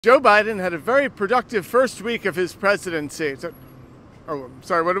Joe Biden had a very productive first week of his presidency. Oh,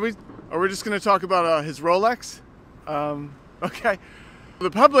 sorry, what are we? Are we just going to talk about his Rolex? Okay. The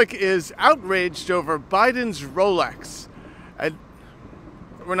public is outraged over Biden's Rolex.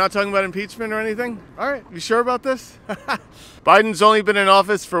 We're not talking about impeachment or anything? All right, you sure about this? Biden's only been in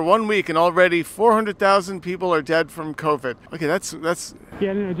office for 1 week and already 400,000 people are dead from COVID. Okay, that's...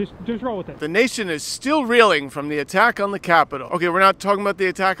 Yeah, no, just roll with it. The nation is still reeling from the attack on the Capitol. Okay, we're not talking about the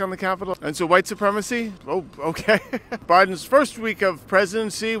attack on the Capitol. And so white supremacy? Oh, okay. Biden's first week of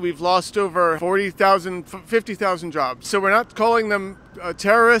presidency, we've lost over 40,000, 50,000 jobs. So we're not calling them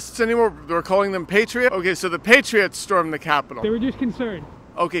terrorists anymore. We're calling them patriots. Okay, so the patriots stormed the Capitol. They were just concerned.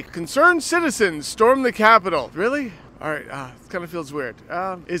 Okay, concerned citizens stormed the Capitol. Really? All right, it kind of feels weird.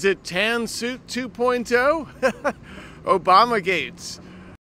 Is it Tan Suit 2.0? Obama Gates.